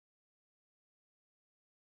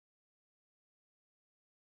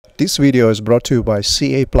This video is brought to you by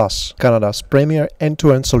CA+, Canada's premier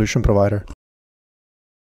end-to-end solution provider.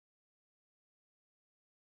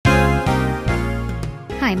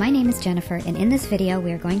 Hi, my name is Jennifer, and in this video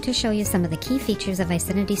we are going to show you some of the key features of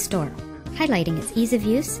Iciniti Store, highlighting its ease of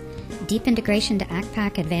use, deep integration to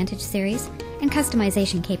Accpac Advantage series, and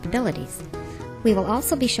customization capabilities. We will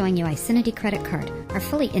also be showing you Iciniti Credit Card, our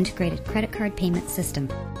fully integrated credit card payment system.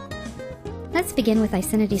 Let's begin with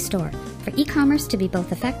Iciniti Store. For e-commerce to be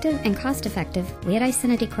both effective and cost-effective, we at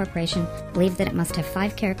Iciniti Corporation believe that it must have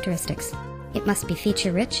 5 characteristics. It must be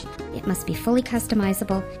feature-rich, it must be fully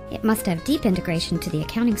customizable, it must have deep integration to the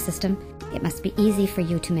accounting system, it must be easy for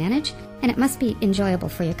you to manage, and it must be enjoyable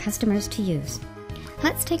for your customers to use.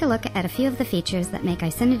 Let's take a look at a few of the features that make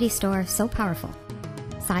Iciniti Store so powerful.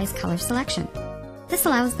 Size color selection. This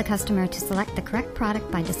allows the customer to select the correct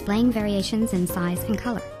product by displaying variations in size and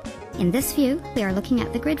color. In this view, we are looking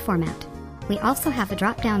at the grid format. We also have a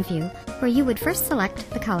drop-down view where you would first select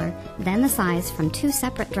the color, then the size from 2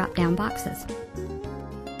 separate drop-down boxes.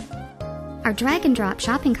 Our drag-and-drop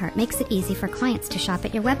shopping cart makes it easy for clients to shop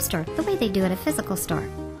at your web store the way they do at a physical store.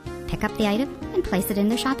 Pick up the item and place it in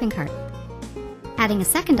their shopping cart. Adding a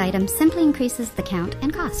second item simply increases the count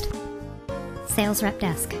and cost. Sales Rep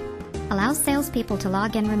Desk allows salespeople to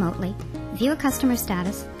log in remotely, view a customer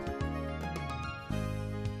status,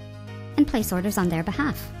 and place orders on their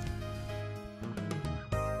behalf.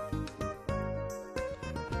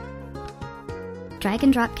 Drag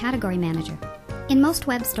and Drop Category Manager. In most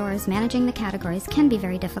web stores, managing the categories can be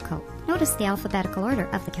very difficult. Notice the alphabetical order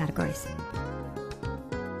of the categories.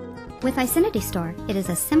 With Iciniti Store, it is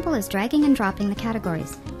as simple as dragging and dropping the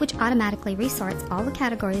categories, which automatically resorts all the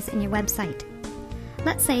categories in your website.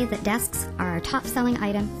 Let's say that desks are our top-selling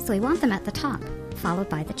item, so we want them at the top, followed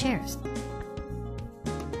by the chairs.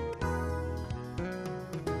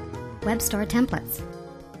 Webstore Templates.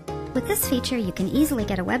 With this feature, you can easily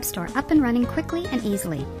get a web store up and running quickly and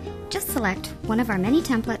easily. Just select one of our many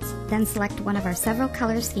templates, then select one of our several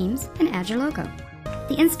color schemes and add your logo.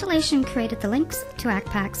 The installation created the links to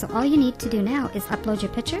Accpac, so all you need to do now is upload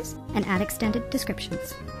your pictures and add extended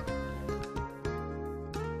descriptions.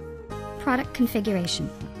 Product Configuration.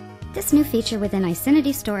 This new feature within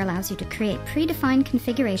Iciniti Store allows you to create predefined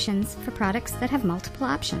configurations for products that have multiple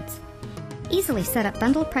options. Easily set up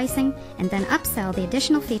bundle pricing and then upsell the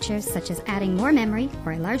additional features such as adding more memory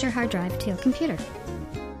or a larger hard drive to your computer.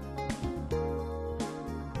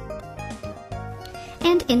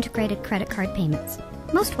 And integrated credit card payments.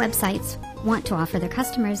 Most websites want to offer their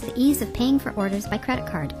customers the ease of paying for orders by credit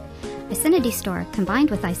card. Iciniti Store, combined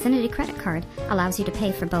with Iciniti Credit Card, allows you to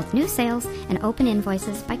pay for both new sales and open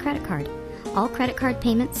invoices by credit card. All credit card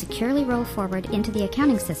payments securely roll forward into the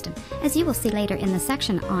accounting system, as you will see later in the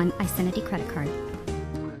section on Iciniti Credit Card.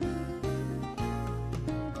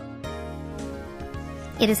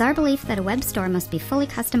 It is our belief that a web store must be fully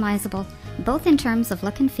customizable, both in terms of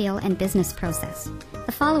look and feel and business process.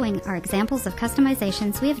 The following are examples of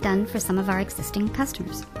customizations we have done for some of our existing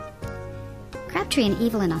customers. Crabtree and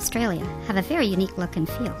Evil in Australia have a very unique look and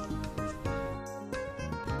feel.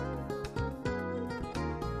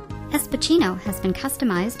 Espacino has been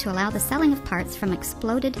customized to allow the selling of parts from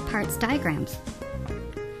exploded parts diagrams.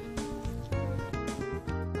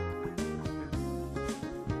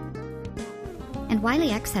 And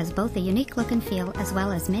Wiley X has both a unique look and feel as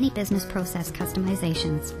well as many business process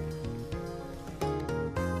customizations.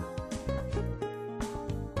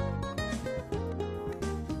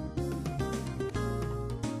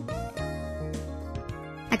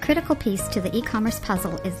 A critical piece to the e-commerce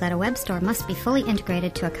puzzle is that a web store must be fully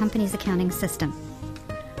integrated to a company's accounting system.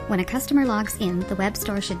 When a customer logs in, the web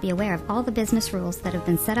store should be aware of all the business rules that have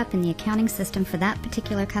been set up in the accounting system for that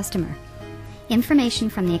particular customer. Information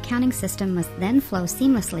from the accounting system must then flow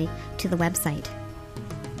seamlessly to the website.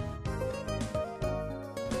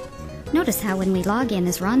 Notice how when we log in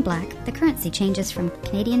as Ron Black, the currency changes from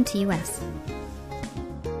Canadian to US.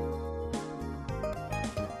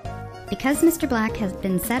 Because Mr. Black has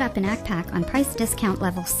been set up in Accpac on price discount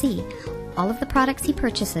level C, all of the products he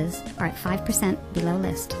purchases are at 5% below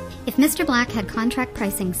list. If Mr. Black had contract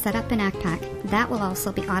pricing set up in Accpac, that will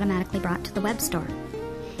also be automatically brought to the web store.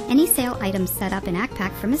 Any sale items set up in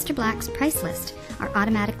Accpac for Mr. Black's price list are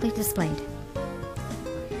automatically displayed.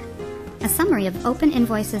 A summary of open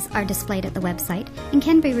invoices are displayed at the website and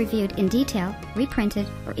can be reviewed in detail, reprinted,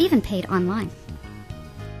 or even paid online.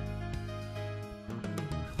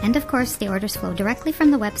 And of course, the orders flow directly from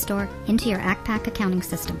the web store into your Accpac accounting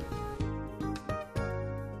system.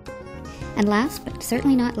 And last, but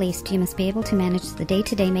certainly not least, you must be able to manage the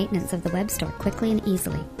day-to-day maintenance of the web store quickly and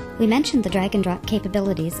easily. We mentioned the drag and drop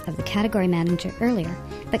capabilities of the Category Manager earlier,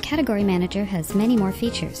 but Category Manager has many more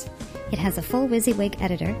features. It has a full WYSIWYG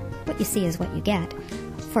editor, what you see is what you get,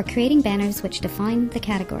 for creating banners which define the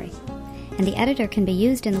category. And the editor can be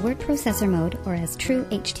used in the word processor mode or as true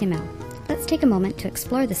HTML. Let's take a moment to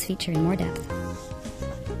explore this feature in more depth.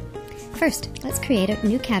 First, let's create a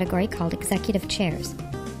new category called Executive Chairs.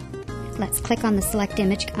 Let's click on the Select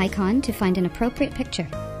Image icon to find an appropriate picture.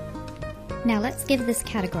 Now let's give this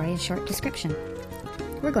category a short description.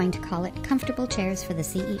 We're going to call it Comfortable Chairs for the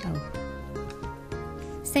CEO.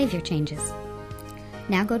 Save your changes.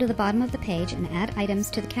 Now go to the bottom of the page and add items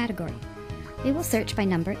to the category. We will search by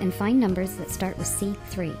number and find numbers that start with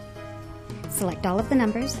C3. Select all of the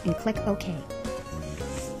numbers and click OK.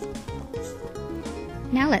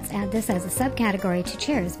 Now let's add this as a subcategory to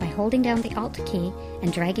chairs by holding down the Alt key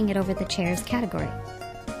and dragging it over the chairs category.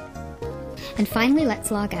 And finally, let's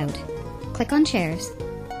log out. Click on Chairs.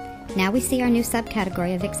 Now we see our new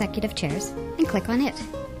subcategory of Executive Chairs and click on it.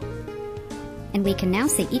 And we can now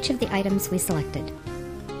see each of the items we selected.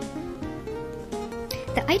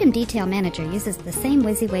 The Item Detail Manager uses the same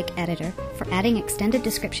WYSIWYG editor for adding extended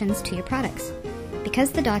descriptions to your products.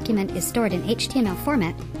 Because the document is stored in HTML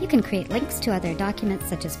format, you can create links to other documents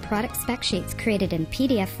such as product spec sheets created in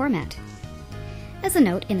PDF format. As a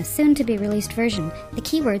note, in a soon-to-be-released version, the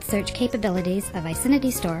keyword search capabilities of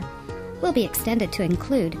Iciniti Store will be extended to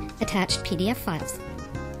include attached PDF files.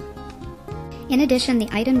 In addition, the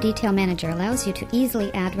Item Detail Manager allows you to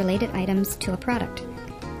easily add related items to a product.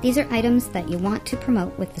 These are items that you want to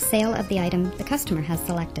promote with the sale of the item the customer has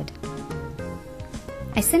selected.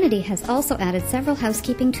 Iciniti has also added several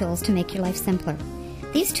housekeeping tools to make your life simpler.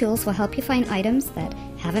 These tools will help you find items that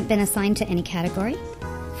haven't been assigned to any category,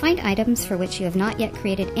 find items for which you have not yet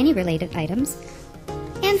created any related items,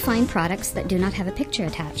 and find products that do not have a picture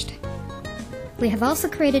attached. We have also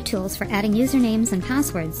created tools for adding usernames and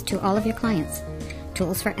passwords to all of your clients,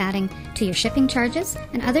 tools for adding to your shipping charges,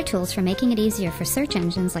 and other tools for making it easier for search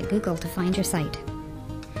engines like Google to find your site.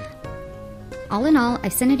 All in all,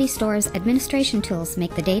 Iciniti Store's administration tools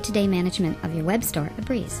make the day-to-day management of your web store a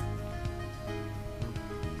breeze.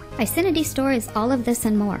 Iciniti Store is all of this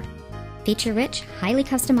and more. Feature-rich, highly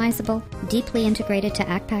customizable, deeply integrated to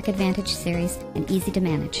Accpac Advantage series, and easy to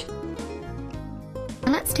manage.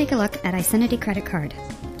 Now let's take a look at Iciniti Credit Card.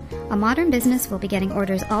 A modern business will be getting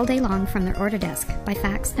orders all day long from their order desk, by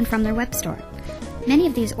fax, and from their web store. Many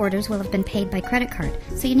of these orders will have been paid by credit card,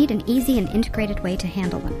 so you need an easy and integrated way to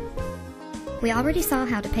handle them. We already saw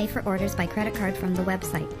how to pay for orders by credit card from the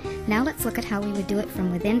website. Now let's look at how we would do it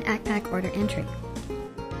from within Accpac Order Entry.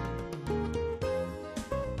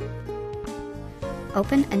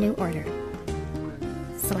 Open a new order.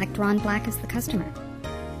 Select Ron Black as the customer.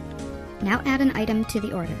 Now add an item to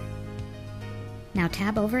the order. Now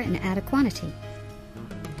tab over and add a quantity.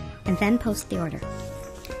 And then post the order.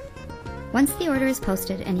 Once the order is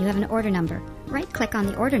posted and you have an order number, right-click on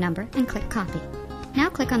the order number and click Copy. Now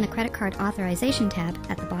click on the Credit Card Authorization tab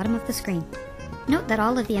at the bottom of the screen. Note that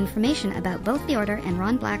all of the information about both the order and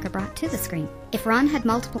Ron Black are brought to the screen. If Ron had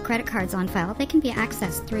multiple credit cards on file, they can be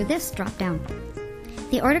accessed through this drop-down.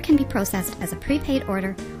 The order can be processed as a prepaid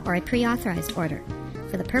order or a pre-authorized order.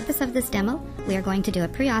 For the purpose of this demo, we are going to do a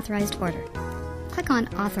pre-authorized order. Click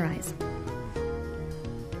on Authorize.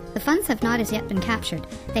 The funds have not as yet been captured.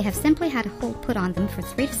 They have simply had a hold put on them for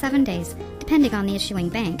 3 to 7 days, depending on the issuing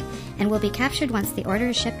bank, and will be captured once the order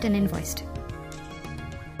is shipped and invoiced.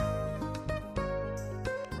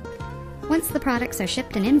 Once the products are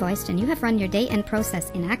shipped and invoiced and you have run your day-end process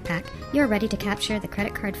in Accpac, you are ready to capture the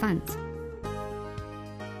credit card funds.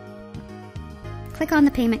 Click on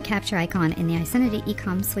the Payment Capture icon in the Iciniti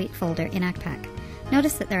Ecom Suite folder in Accpac.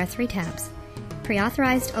 Notice that there are 3 tabs: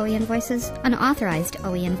 Pre-authorized OE invoices, Unauthorized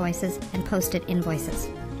OE invoices, and Posted invoices.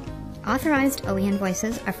 Authorized OE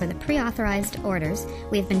invoices are for the pre-authorized orders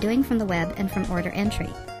we have been doing from the web and from order entry.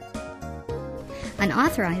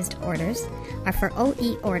 Unauthorized orders are for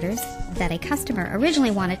OE orders that a customer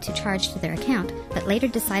originally wanted to charge to their account but later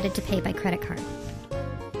decided to pay by credit card.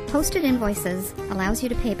 Posted invoices allows you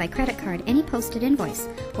to pay by credit card any posted invoice,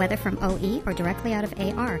 whether from OE or directly out of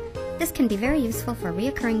AR. This can be very useful for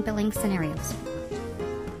reoccurring billing scenarios.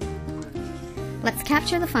 Let's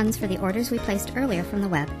capture the funds for the orders we placed earlier from the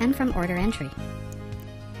web and from order entry.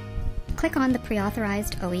 Click on the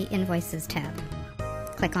Pre-authorized OE Invoices tab.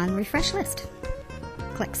 Click on Refresh List.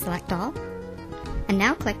 Click Select All, and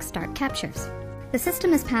now click Start Captures. The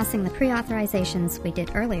system is passing the pre-authorizations we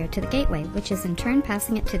did earlier to the gateway, which is in turn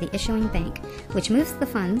passing it to the issuing bank, which moves the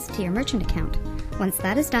funds to your merchant account. Once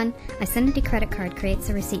that is done, Iciniti Credit Card creates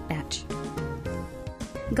a receipt batch.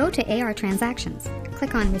 Go to AR Transactions,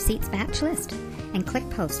 click on Receipts Batch List, and click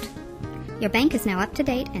Post. Your bank is now up to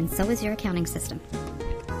date, and so is your accounting system.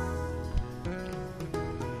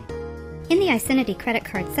 In the Iciniti credit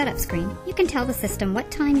card setup screen, you can tell the system what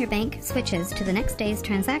time your bank switches to the next day's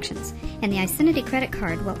transactions, and the Iciniti credit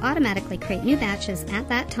card will automatically create new batches at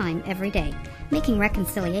that time every day, making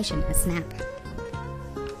reconciliation a snap.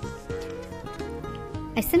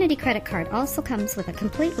 Iciniti credit card also comes with a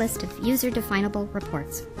complete list of user-definable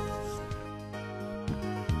reports.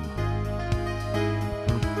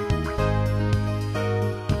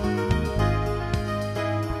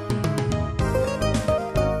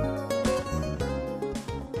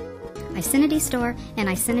 Iciniti Store and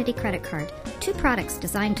Iciniti Credit Card, two products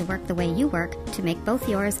designed to work the way you work to make both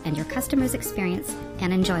yours and your customers' experience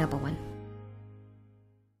an enjoyable one.